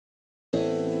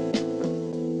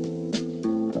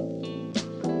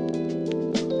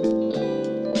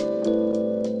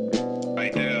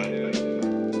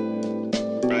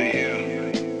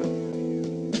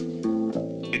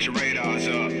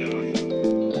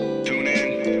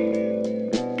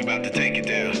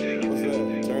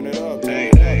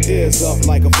Arms up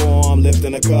like a forearm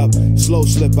lifting a cup. Slow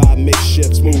slip, I mix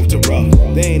shifts, move to rough.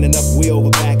 There ain't enough wheel,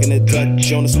 but back in the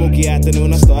Dutch. On a smoky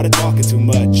afternoon, I started talking too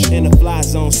much. In the fly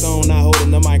zone, stone, I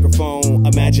holding the microphone.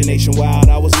 Imagination wild,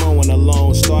 I was mowing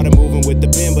alone. Started moving with the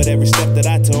pen, but every step that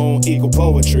I tone equal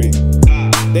poetry.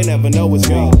 They never know it's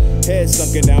me. Head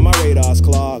sunken down, my radar's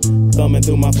clogged. Thumbing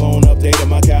through my phone, updating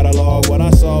my catalog. What I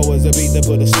saw was a beat that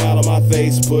put a smile on my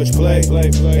face. Push play,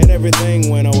 and everything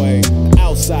went away.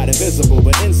 Outside invisible,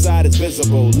 but inside it's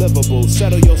visible. Livable,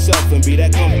 settle yourself and be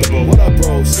that comfortable. What up,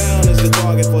 bro? Sound is the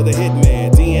target for the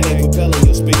hitman. DNA propelling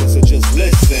your speakers, so just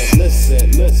listen,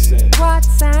 listen, listen. What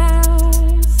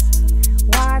sounds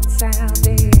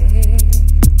it?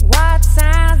 What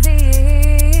sounds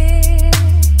it?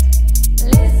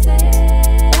 Listen.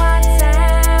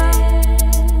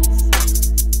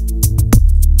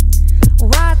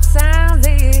 What sounds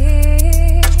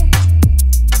it?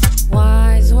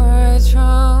 Wise words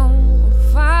from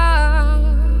afar.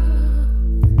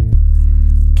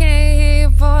 Can't hear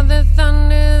for the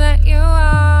thunder that you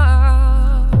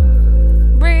are.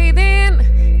 Breathe in,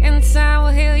 inside will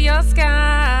heal your scars.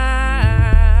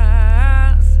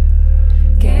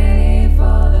 Can't hear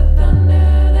for the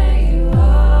thunder that you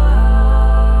are.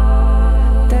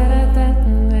 Da da da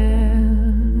da.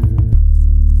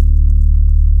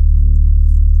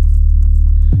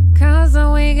 Cause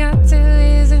all we got to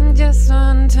isn't just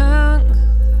one tongue.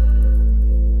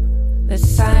 The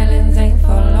silence ain't for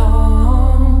long.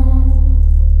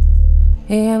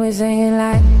 Hear me singing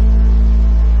like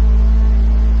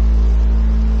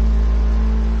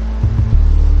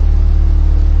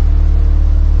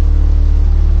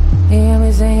hear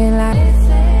me singing like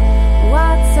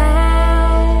what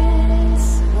sounds?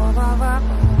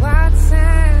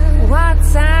 What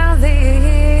sounds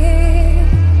it?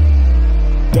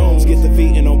 Domes get the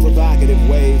beating on provocative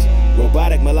waves.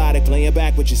 Robotic melodic playing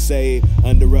back what you say.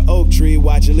 Under an oak tree,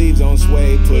 watch your leaves on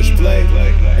sway. Push play,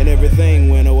 and everything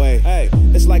went away. Hey,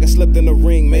 it's like I slipped in a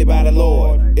ring made by the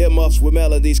Lord. Earmuffs with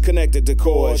melodies connected to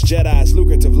chords. Jedi's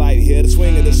lucrative light here, the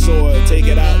swing of the sword. Take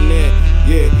it out and then,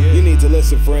 yeah, you need to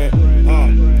listen, friend.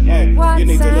 Hey, you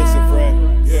need to listen,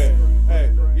 friend. Yeah,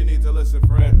 hey, you need to listen,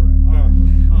 friend.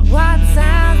 What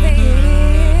sounds it?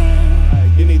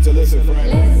 You need to listen, friend.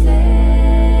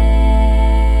 Listen.